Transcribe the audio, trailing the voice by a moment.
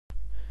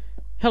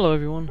Hello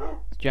everyone,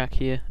 it's Jack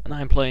here, and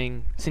I'm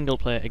playing single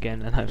player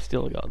again, and I've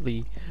still got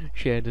the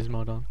shaders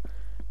mod on,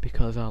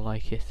 because I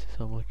like it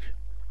so much.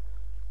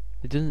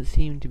 There doesn't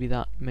seem to be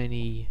that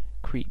many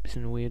creeps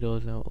and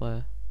weirdos out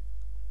there,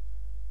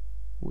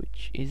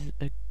 which is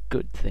a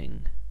good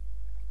thing.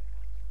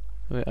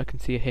 Wait, I can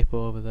see a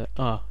hippo over there.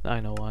 Oh, I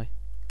know why.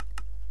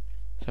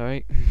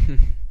 Sorry.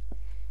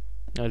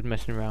 I was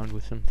messing around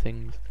with some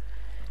things.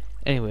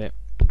 Anyway,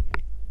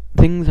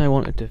 things I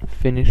wanted to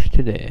finish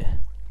today.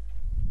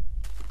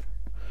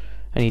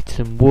 I need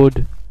some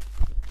wood,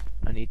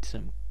 I need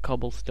some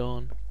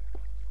cobblestone,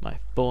 my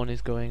phone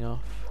is going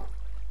off.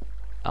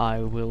 I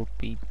will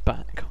be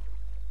back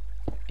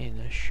in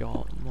a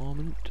short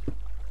moment.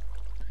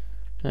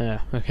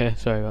 Okay,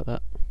 sorry about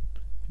that.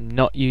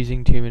 Not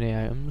using too many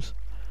items.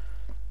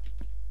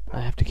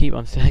 I have to keep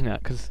on saying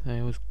that because I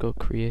always go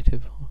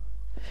creative.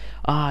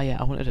 Ah yeah,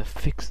 I wanted to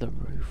fix the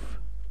roof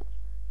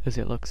because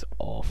it looks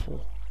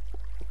awful.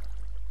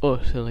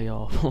 Utterly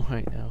awful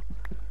right now.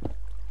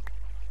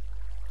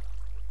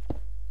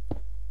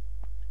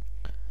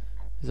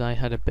 I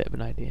had a bit of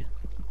an idea.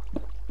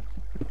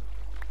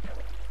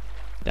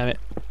 Damn it,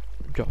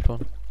 dropped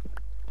one.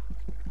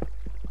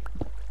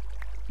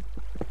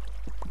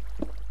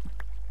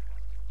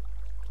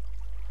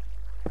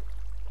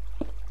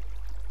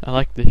 I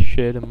like this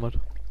shader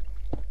mod.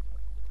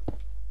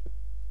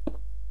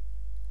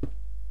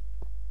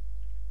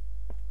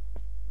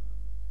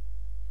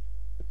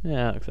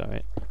 Yeah, that looks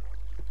alright.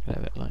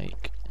 Have it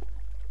like...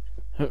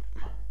 Oh.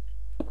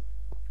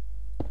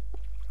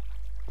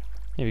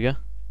 Here we go.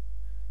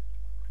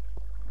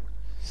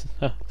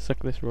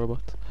 Suck this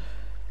robot.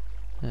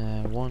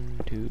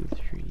 1, 2,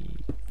 3,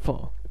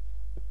 4.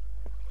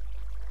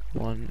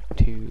 1,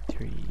 2,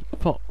 3,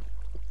 4.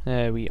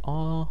 There we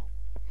are.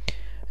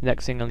 The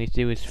next thing I'll need to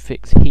do is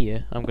fix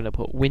here. I'm gonna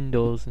put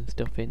windows and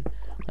stuff in,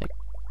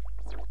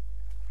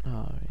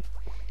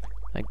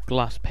 like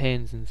glass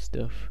panes and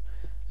stuff.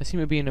 I seem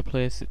to be in a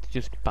place that's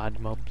just bad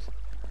mobs.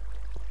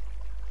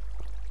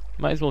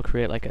 Might as well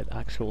create like an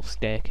actual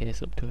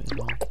staircase up to it as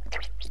well,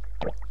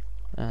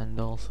 and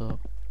also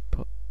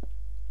put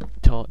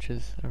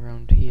torches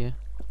around here.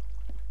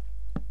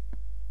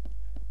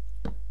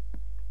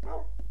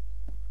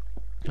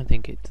 I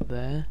think it's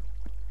there,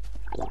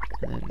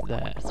 and then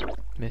there,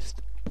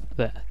 missed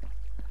there,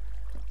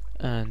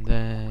 and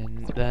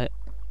then there,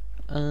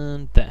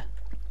 and there.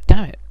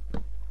 Damn it,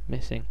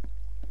 missing.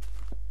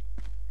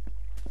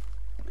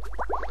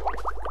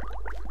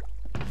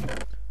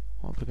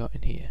 What have we got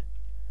in here?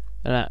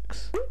 An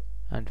axe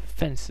and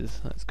fences.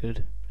 That's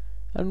good.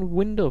 And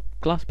window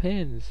glass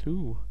panes.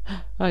 Ooh,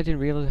 I didn't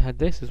realise I had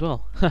this as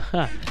well.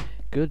 Haha,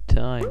 good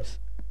times.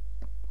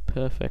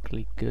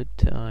 Perfectly good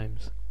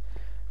times.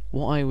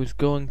 What I was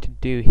going to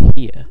do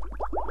here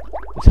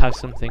was have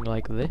something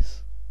like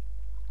this.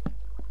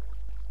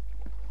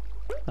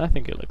 I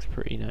think it looks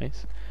pretty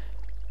nice.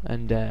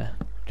 And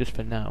just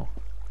for now,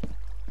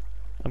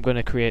 I'm going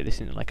to create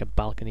this into like a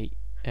balcony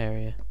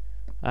area.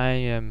 I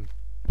am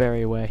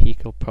very aware he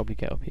could probably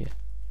get up here.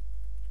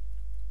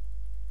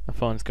 My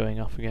phone's going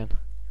off again.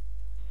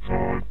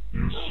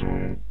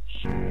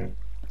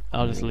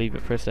 I'll just leave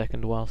it for a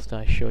second whilst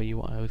I show you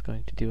what I was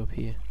going to do up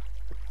here,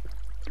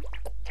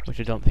 which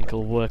I don't think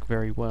will work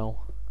very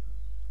well.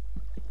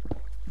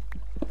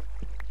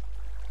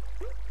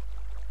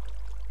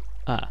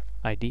 Ah,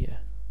 idea.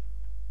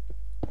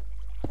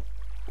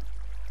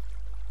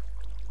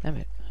 Damn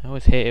it, I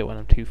always hate it when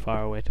I'm too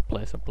far away to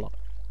place a block.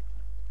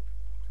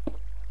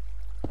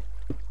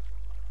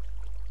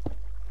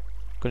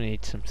 Gonna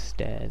need some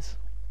stairs.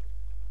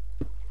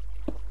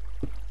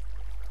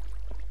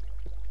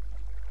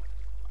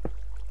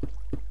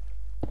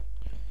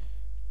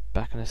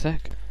 Back in a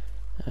sec.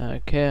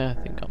 Okay, I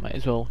think I might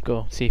as well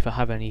go see if I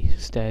have any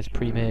stairs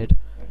pre-made,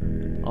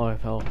 or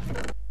if I'll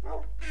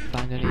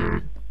find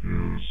any.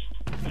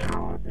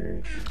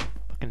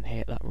 Fucking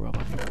hate that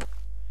robot.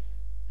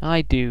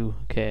 I do.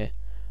 Okay.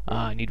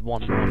 I need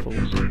one more for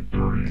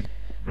one.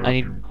 I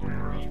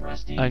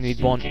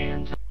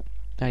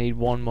need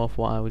one more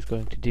for what I was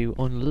going to do,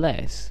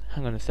 unless,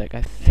 hang on a sec,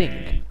 I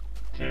think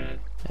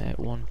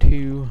 1,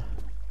 2.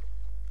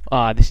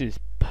 Ah, this is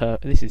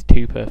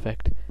too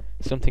perfect.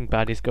 Something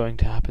bad is going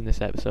to happen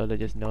this episode, I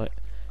just know it.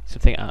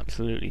 Something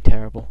absolutely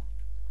terrible.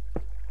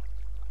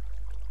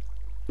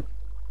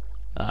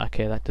 Ah,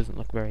 okay, that doesn't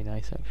look very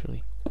nice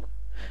actually.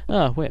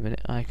 Ah, wait a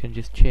minute, I can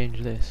just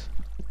change this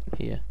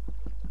here.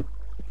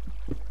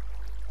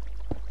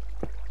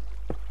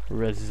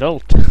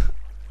 Result!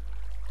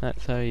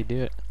 That's how you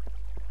do it.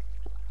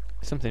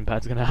 Something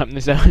bad's gonna happen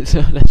this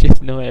episode, I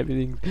just know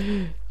everything.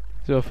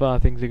 So far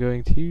things are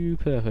going too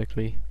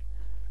perfectly.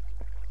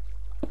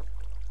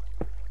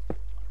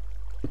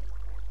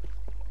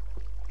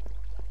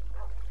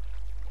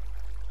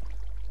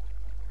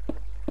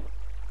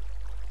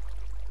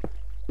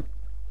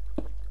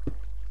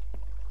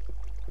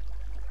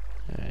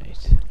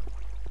 Right.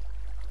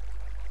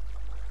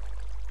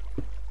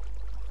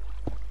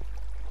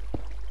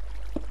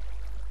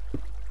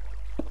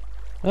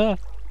 Ah!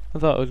 I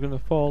thought I was gonna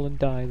fall and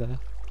die there.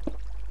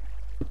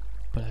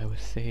 But I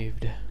was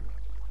saved.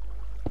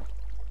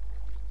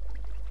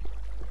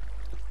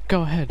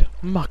 Go ahead,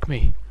 mock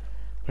me.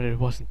 But it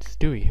wasn't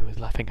Stewie who was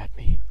laughing at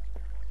me.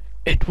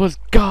 It was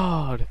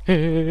God,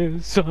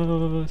 his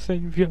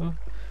Savior.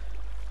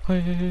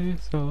 I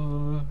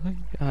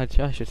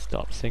should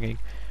stop singing.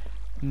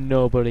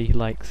 Nobody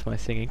likes my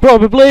singing.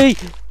 Probably!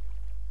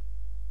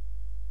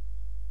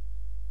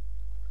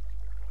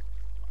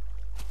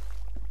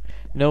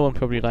 No one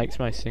probably likes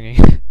my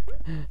singing.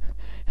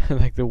 I'm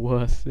like the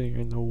worst singer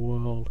in the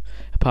world.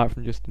 Apart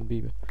from Justin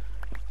Bieber.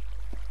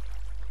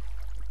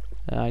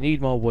 I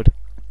need more wood.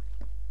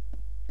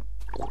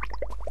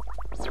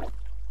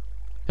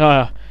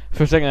 Ah,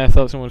 for a second I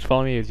thought someone was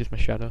following me. It was just my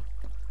shadow.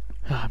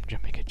 I'm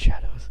jumping at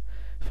shadows.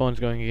 Phone's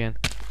going again.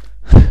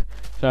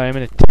 Sorry, I'm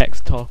in a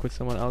text talk with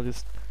someone. I'll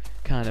just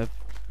kind of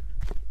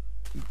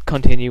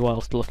continue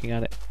whilst looking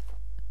at it.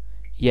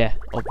 Yeah,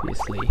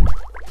 obviously.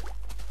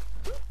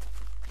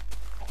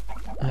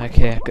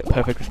 Okay, I got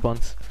perfect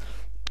response.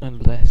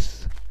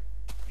 Unless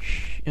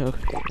she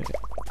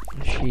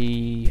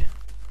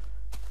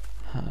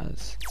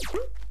has.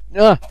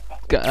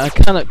 I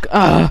cannot.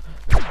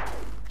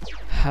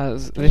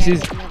 Has. This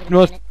is.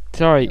 No,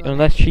 sorry.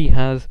 Unless she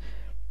has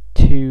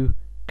 2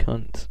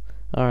 cunts.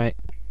 Alright.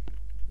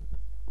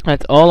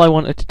 That's all I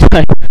wanted to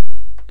type.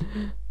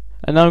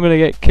 And now I'm gonna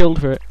get killed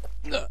for it.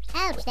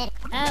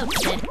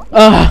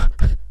 Ah!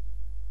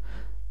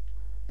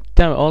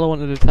 Damn it, all I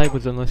wanted to type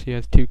was unless she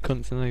has 2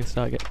 cunts, and then I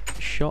start get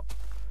shot.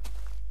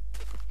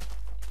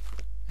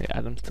 Yeah,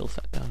 Adam still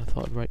sat down. I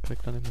thought I'd right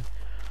clicked on him.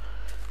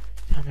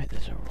 Damn it,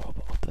 there's a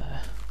robot up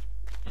there.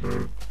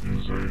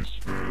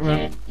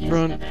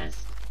 Run.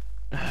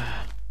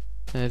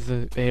 There's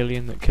the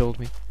alien that killed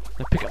me.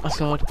 I pick up my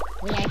sword.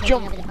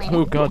 Jump!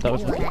 Oh god, that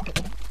was lucky.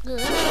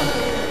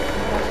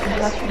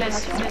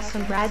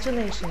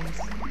 Congratulations.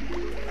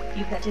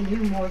 You get a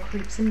new More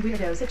Creeps and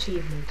Weirdos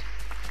achievement.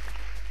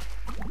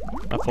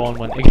 My phone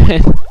went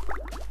again.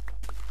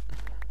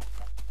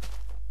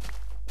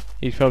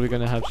 He's probably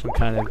going to have some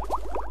kind of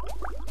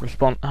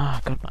response.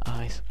 Ah, god, my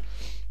eyes.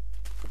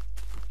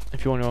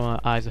 If you want to know why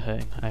my eyes are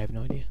hurting, I have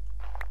no idea.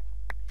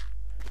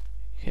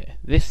 Okay,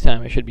 this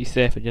time I should be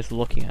safer just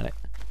looking at it.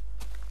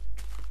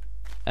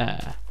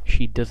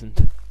 She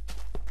doesn't.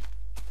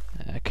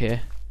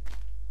 Okay.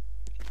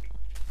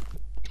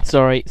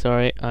 Sorry,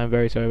 I'm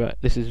very sorry about it.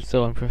 This is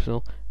so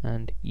unprofessional,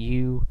 and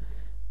you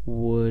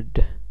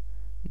would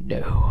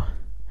know.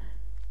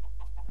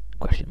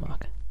 Question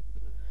mark.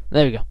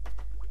 There we go.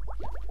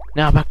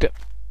 Now back to.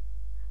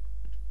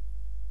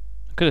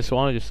 I could have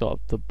sworn I just saw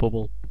the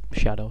bubble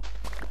shadow.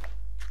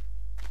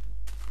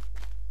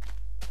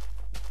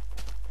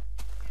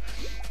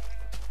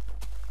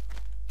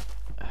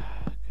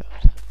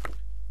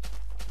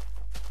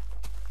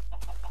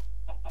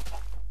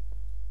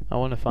 I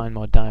want to find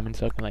more diamonds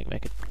so I can like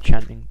make a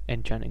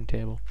enchanting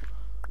table.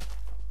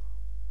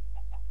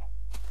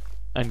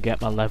 And get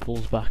my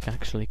levels back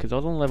actually, because I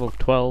was on level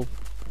 12.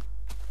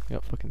 I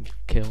got fucking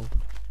killed.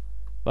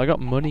 But I got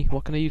money.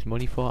 What can I use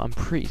money for? I'm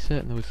pretty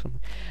certain there was something.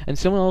 And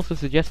someone also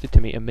suggested to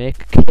me to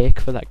make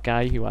cake for that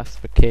guy who asked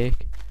for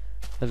cake,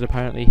 as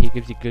apparently he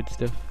gives you good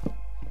stuff.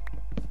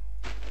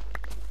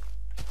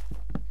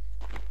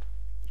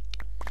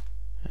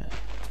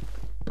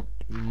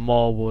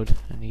 More wood.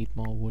 I need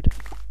more wood.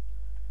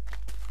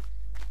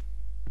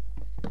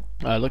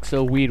 Oh, it looks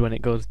so weird when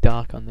it goes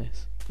dark on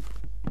this.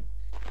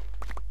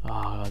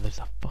 Oh, there's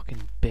a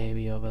fucking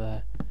baby over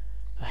there.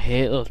 I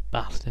hate those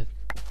bastards.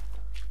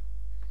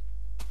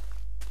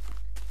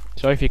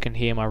 Sorry if you can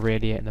hear my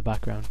radiator in the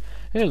background.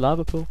 Hey,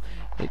 lava pool.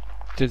 It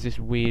does this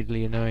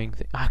weirdly annoying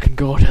thing. I can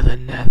go to the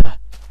Nether.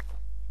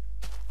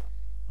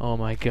 Oh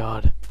my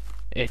god.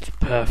 It's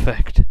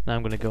perfect. Now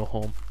I'm gonna go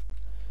home.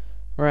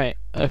 Right,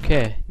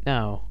 okay.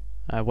 Now,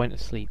 I went to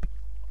sleep.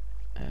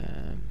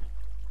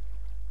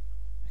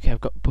 Okay,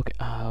 I've got a bucket.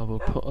 We'll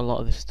put a lot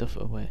of this stuff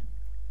away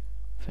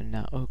for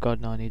now. Oh god,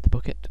 no, I need the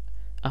bucket.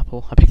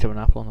 Apple. I picked up an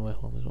apple on the way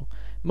home as well.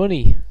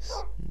 Money!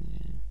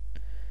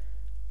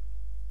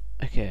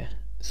 Okay,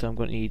 so I'm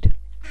going to need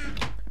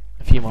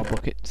a few more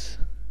buckets.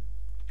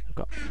 I've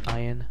got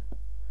iron.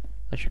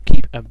 I should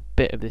keep a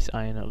bit of this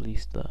iron at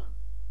least though.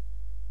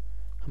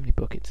 How many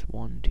buckets?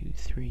 1, 2,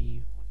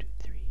 3. 1, 2,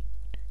 3. 1,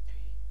 2, 3.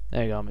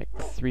 There you go, I'll make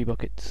 3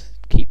 buckets.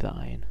 Keep that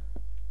iron.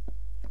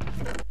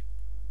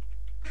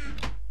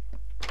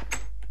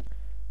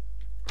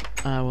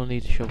 I will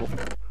need a shovel,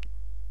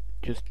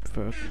 just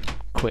for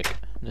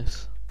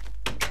quickness.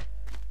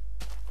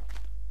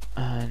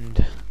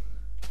 And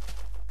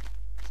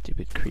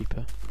stupid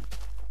creeper.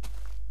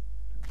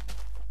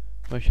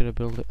 Where should I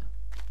build it?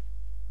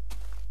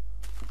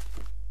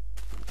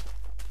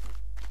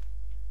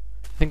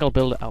 I think I'll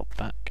build it out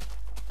back.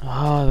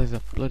 Ah, there's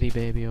a bloody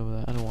baby over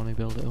there. I don't want to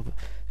build it over.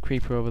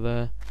 Creeper over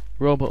there.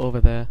 Robot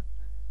over there.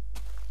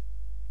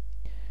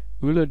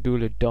 Oola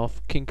doola doff,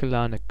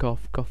 kinkalana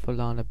cough,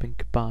 coughalana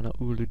binkabana,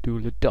 oola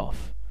doola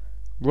doff.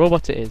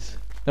 Robot it is.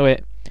 No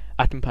wait.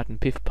 Atom pattern,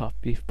 piff puff,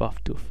 beef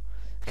buff doof.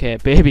 Okay,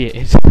 baby it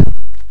is. Oh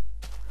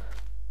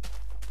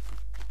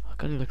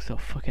god, he looks so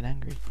fucking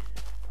angry.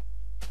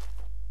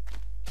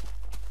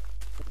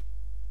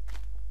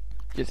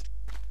 Just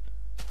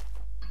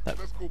that,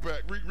 Let's go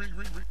back. Re.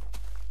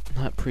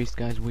 that priest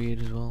guy's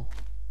weird as well.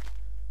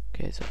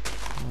 Okay, so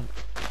 1,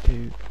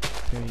 2,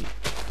 3,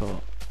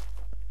 4.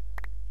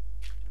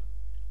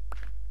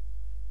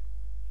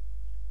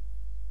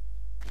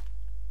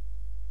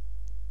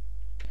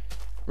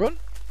 Run!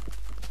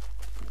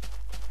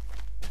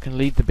 I can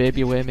lead the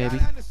baby away, maybe.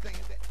 I understand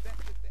that.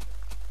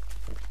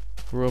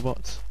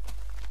 Robots.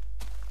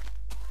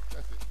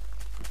 That's it.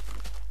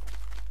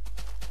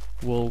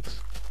 Wolves.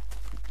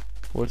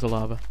 Where's the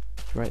lava?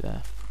 It's right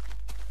there.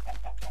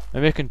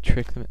 Maybe I can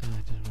trick them. Oh,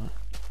 it doesn't matter.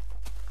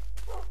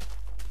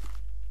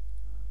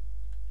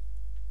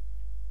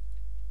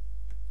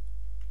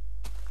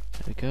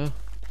 There we go.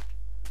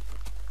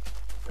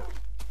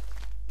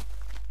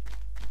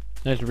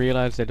 I just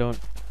realised I don't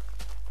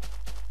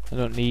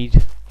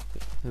need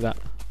that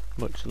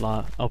much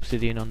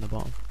obsidian on the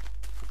bottom.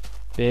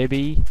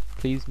 Baby,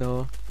 please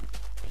no.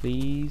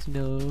 Please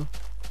no.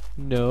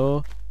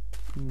 No.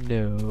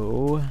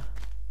 No.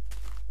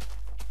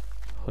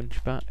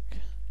 Hunchback.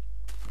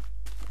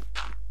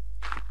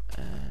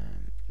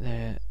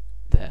 There.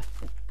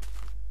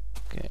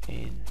 Get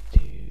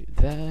into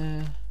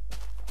there.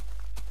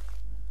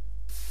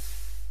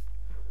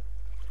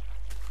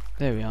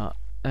 There we are.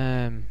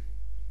 Did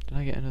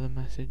I get another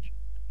message?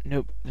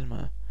 Nope, doesn't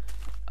matter.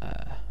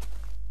 I'm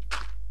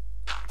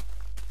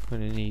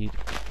gonna need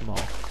more.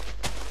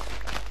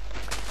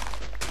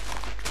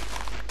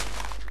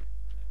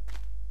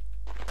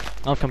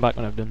 I'll come back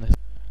when I've done this.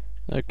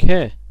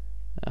 Okay,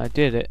 I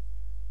did it.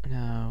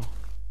 Now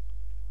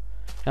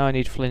I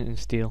need flint and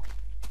steel.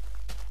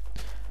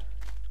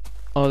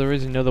 Oh, there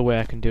is another way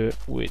I can do it,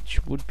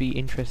 which would be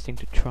interesting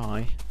to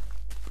try.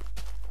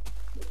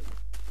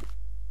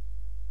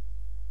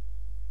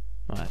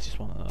 Oh, that's just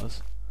one of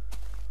those.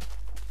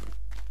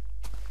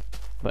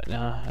 But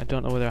nah, I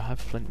don't know whether I have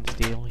flint and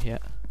steel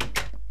yet.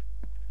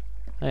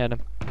 I had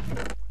them.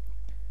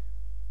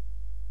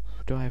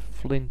 Do I have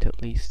flint at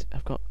least?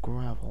 I've got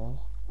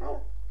gravel.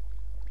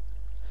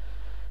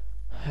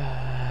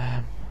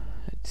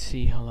 Let's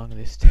see how long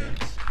this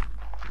takes.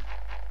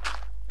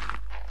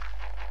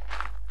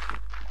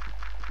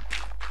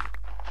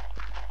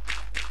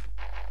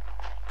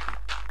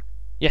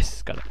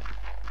 Yes, got it.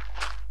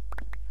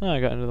 Oh,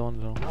 I got another one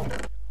as well.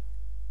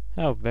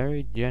 How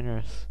very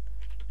generous.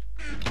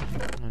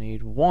 I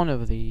need one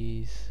of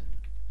these.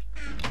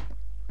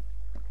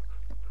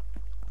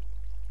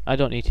 I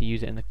don't need to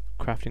use it in the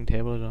crafting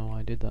table. I don't know why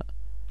I did that.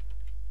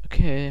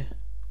 Okay.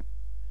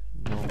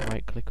 No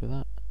right click with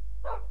that.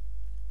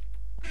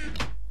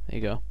 There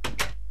you go.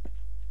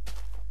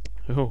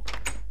 Oh,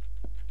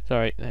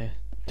 sorry. There,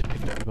 to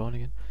pick up your bone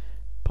again.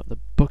 Put the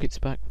buckets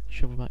back.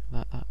 Shovel back.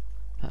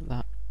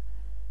 That.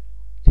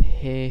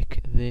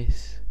 Take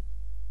this.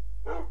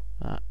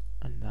 That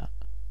and that.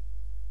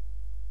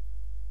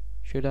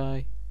 Should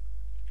I?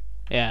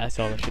 Yeah, that's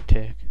all I should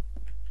take.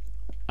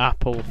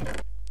 Apple.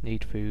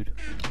 Need food.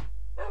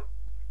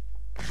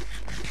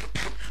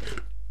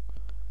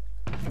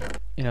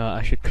 You know,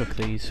 I should cook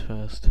these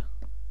first.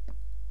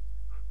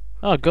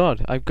 Oh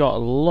god, I've got a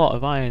lot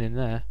of iron in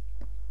there.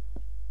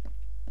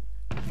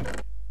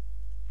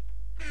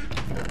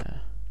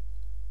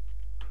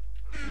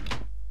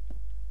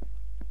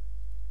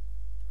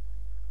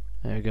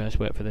 There we go, let's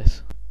wait for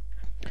this.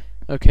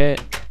 Okay,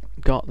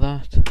 got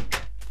that.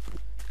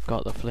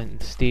 Got the flint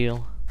and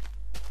steel.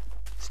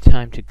 It's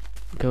time to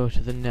go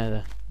to the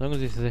Nether. As long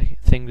as this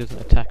thing doesn't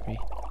attack me.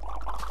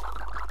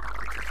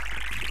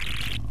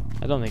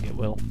 I don't think it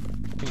will.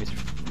 I think it's...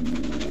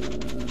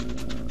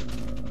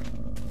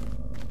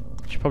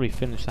 Should probably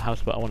finish the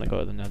house, but I want to go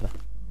to the Nether.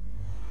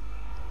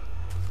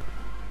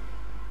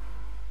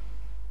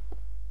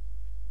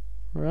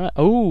 Right.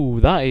 Oh,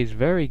 that is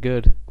very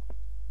good.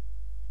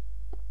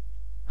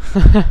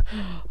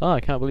 Oh,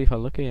 I can't believe how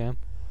lucky I am.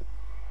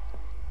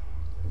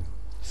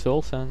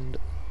 Soul sand.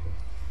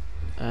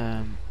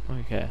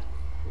 Okay.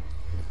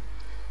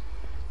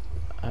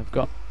 I've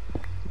got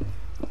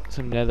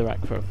some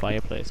netherrack for a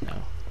fireplace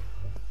now.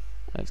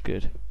 That's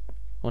good.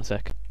 One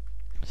sec.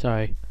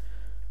 Sorry.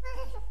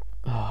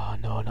 Oh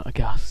no, not a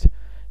ghast.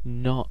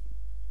 Not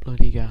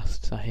bloody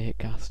ghasts. I hate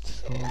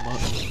ghasts so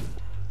much.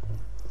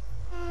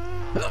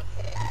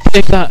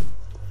 Take that!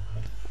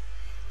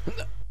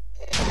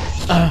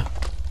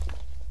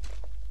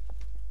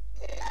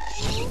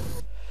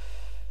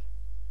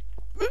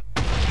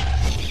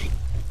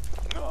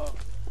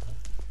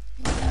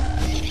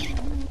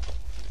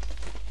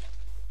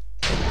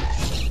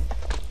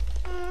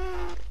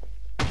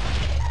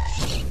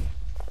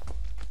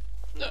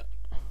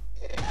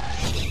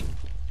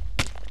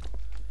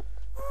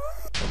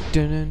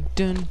 Dun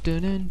dun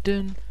dun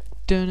dun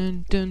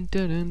dun dun dun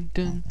dun dun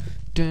dun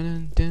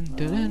dun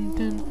dun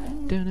dun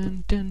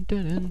dun dun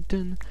dun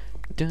dun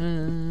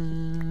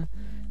dun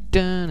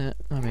dun.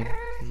 I mean,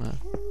 no.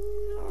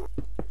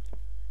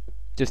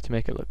 Just to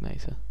make it look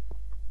nicer.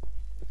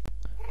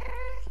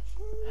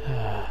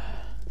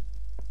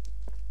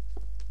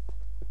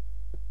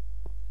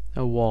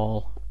 A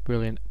wall,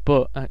 brilliant.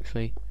 But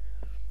actually,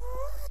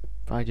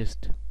 if I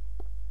just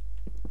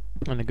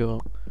I'm gonna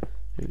go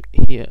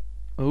here.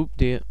 Oh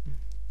dear.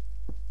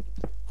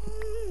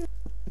 I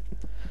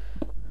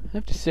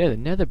have to say the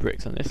nether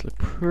bricks on this look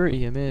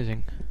pretty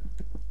amazing.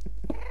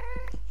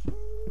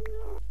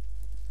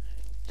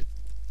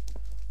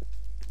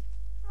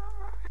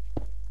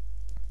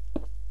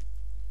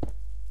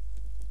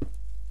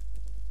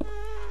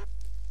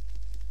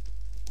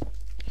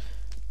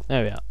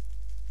 There we are.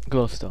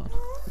 Glowstone.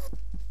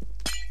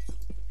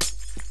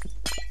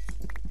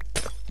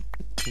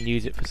 Can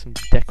use it for some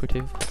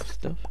decorative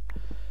stuff.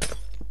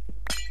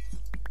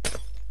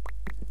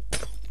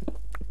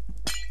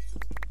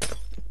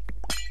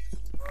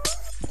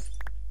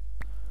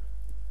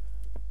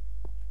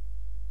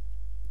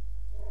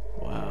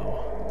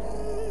 Wow.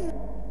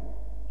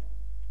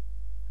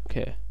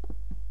 Okay.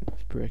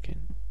 Let's break in.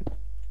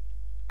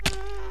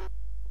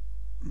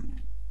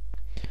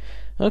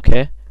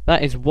 Okay.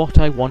 That is what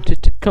I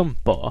wanted to come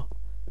for.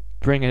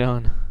 Bring it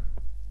on.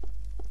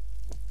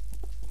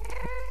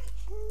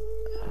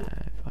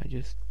 If I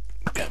just...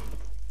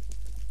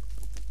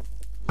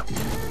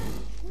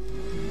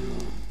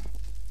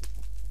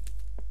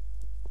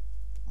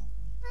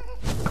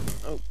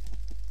 Oh.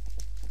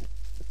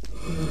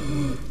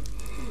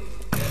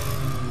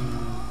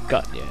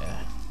 Got ya.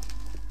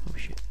 Oh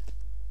shit.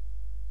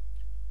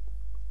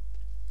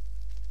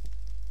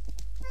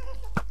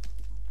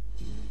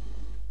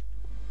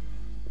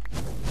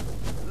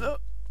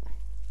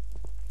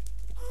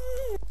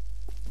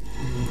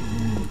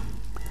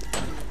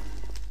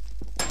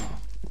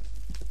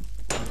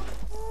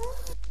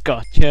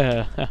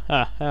 Gotcha! Ha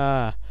ha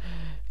ha!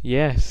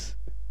 Yes!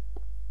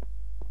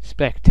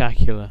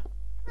 Spectacular.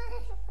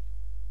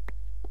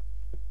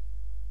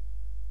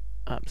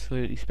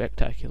 Absolutely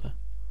spectacular.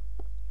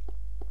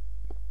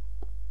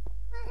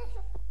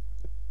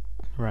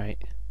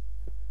 Right.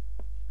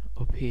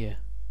 Up here.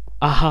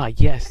 Aha!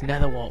 Yes!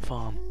 Nether wart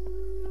farm!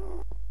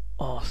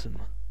 Awesome.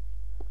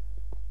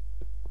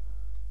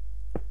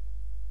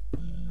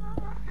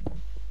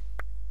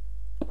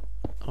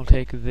 I'll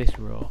take this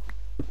row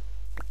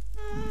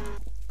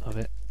of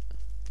it.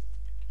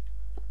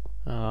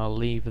 I'll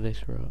leave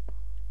this row.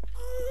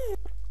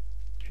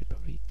 Should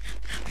probably...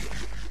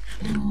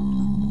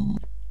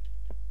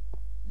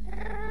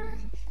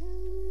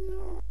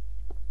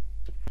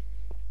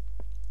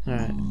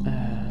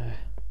 Alright,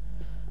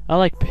 I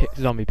like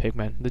zombie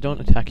pigmen. They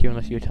don't attack you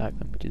unless you attack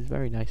them, which is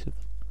very nice of them.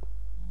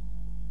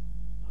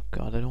 Oh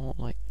god, I don't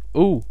like...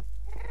 Ooh!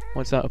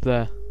 What's that up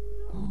there?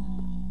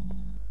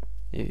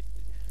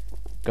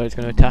 God, it's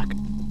gonna attack.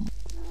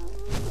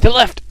 To the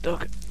left!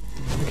 Duck!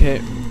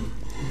 Okay.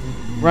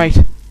 Right.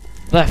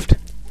 Left.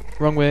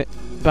 Wrong way.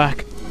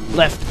 Back.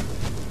 Left.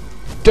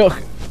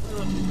 Duck!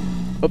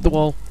 Up the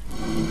wall.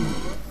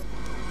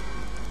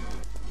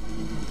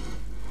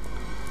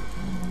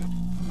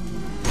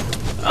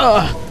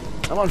 Ah!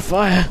 I'm on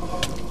fire!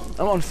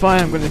 I'm on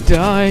fire, I'm gonna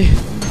die!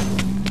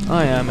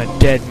 I am a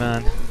dead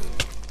man.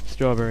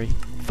 Strawberry.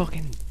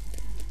 Fucking...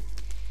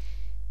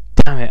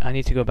 Damn it, I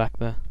need to go back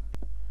there.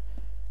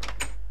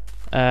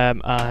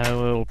 I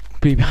will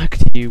be back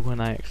to you when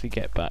I actually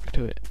get back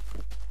to it.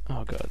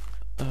 Oh god.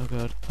 Oh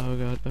god. Oh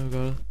god. Oh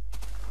god.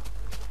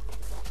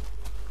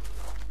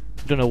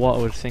 Don't know what I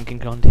was thinking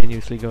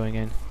continuously going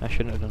in. I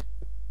shouldn't have done.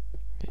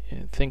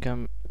 I think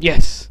I'm...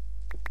 Yes!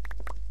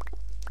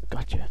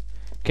 Gotcha.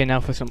 Okay, now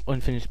for some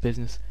unfinished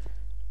business.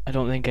 I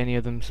don't think any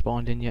of them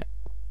spawned in yet.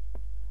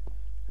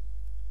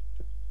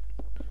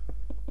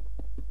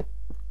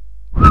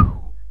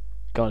 Whew.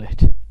 Got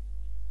it.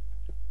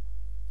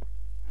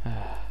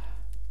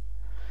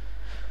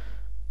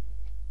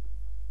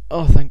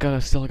 Oh, thank God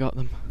I've still got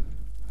them.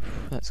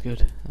 That's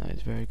good. That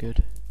is very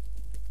good.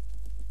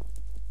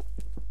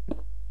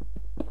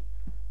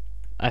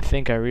 I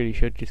think I really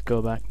should just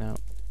go back now.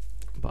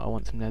 But I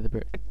want some nether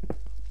brick.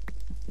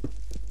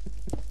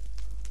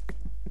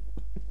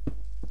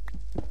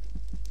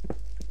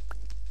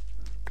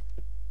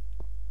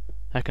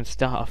 I can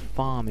start a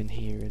farm in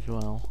here as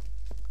well,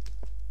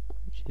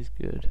 which is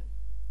good.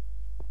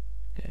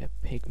 Okay,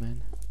 pigmen.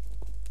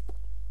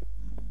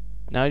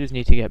 Now I just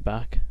need to get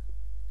back.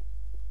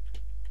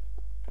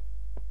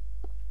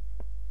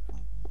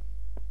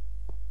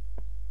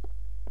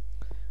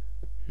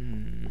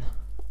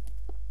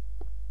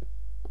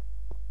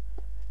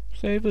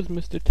 Save us,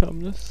 Mr.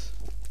 Tumnus.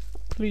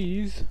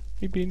 Please.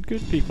 We're being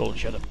good people.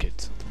 Shut up,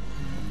 kids.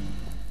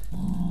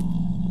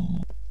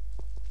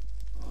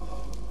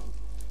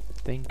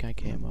 Think I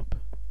came up.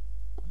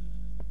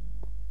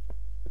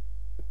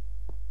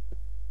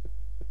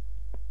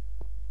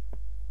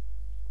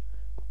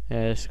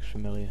 Yeah, this looks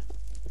familiar.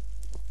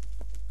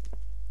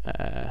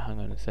 Hang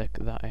on a sec,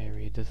 that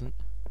area doesn't.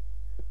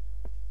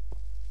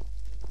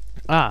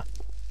 Ah!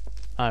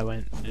 I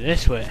went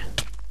this way.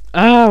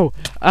 Ow!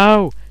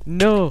 Ow!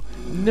 No!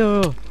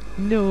 No!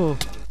 No!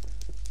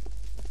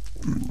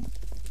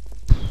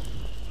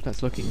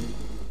 That's lucky.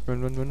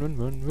 Run, run, run, run,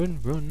 run, run,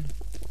 run.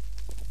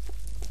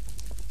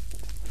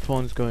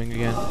 Phone's going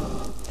again.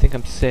 I think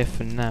I'm safe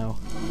for now.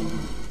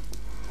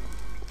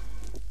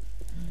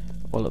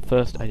 Well, at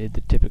first I did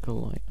the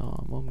typical, like,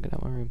 oh, Mum, get out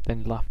of my room,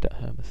 then laughed at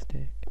her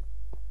mistake.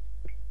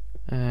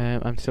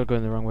 I'm still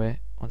going the wrong way.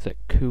 One sec.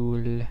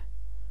 Cool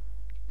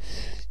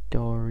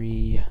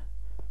story,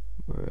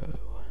 bro.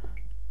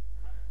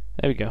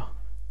 There we go.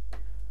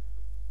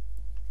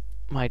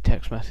 My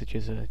text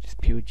messages are just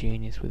pure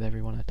genius with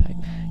everyone I type.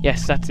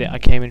 Yes, that's it. I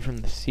came in from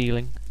the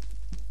ceiling.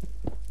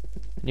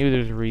 Knew there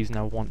was a reason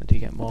I wanted to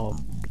get more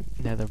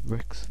nether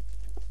bricks.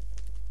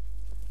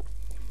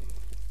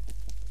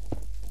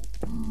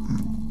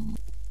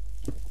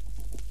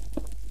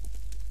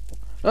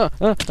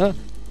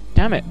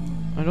 Damn it!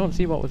 I don't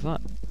see what was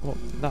that. What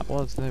that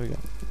was. There we go.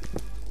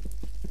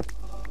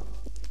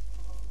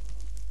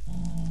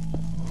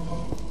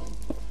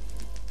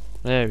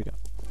 There we go.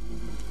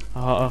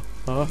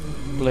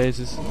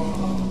 Blazes.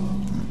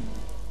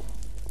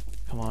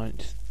 Come on,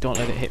 just don't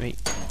let it hit me.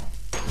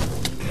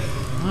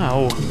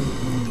 Wow.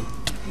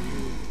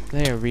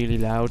 They are really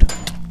loud.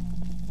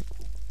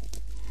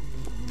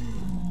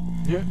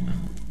 Yeah.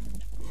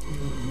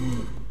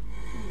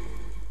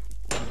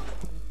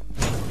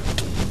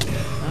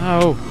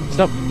 Ow!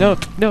 Stop! No!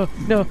 No!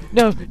 No!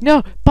 No!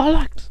 No!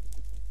 Bollocks!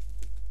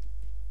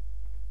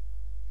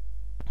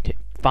 Okay,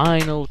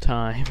 final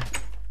time.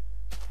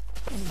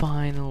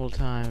 Final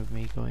time of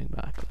me going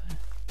back there.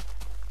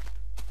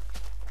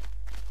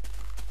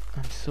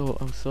 I'm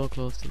so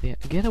close to the end.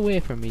 Get away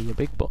from me, you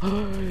big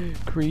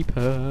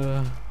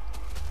creeper.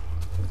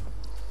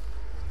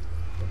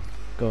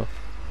 Go.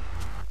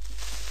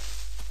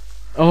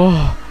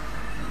 Oh.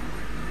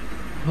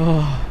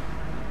 Oh.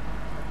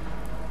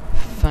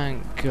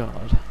 Thank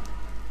God.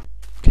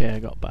 Okay, I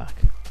got back.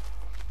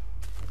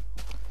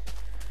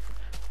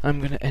 I'm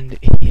gonna end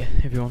it here,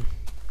 everyone.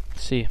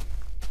 See ya.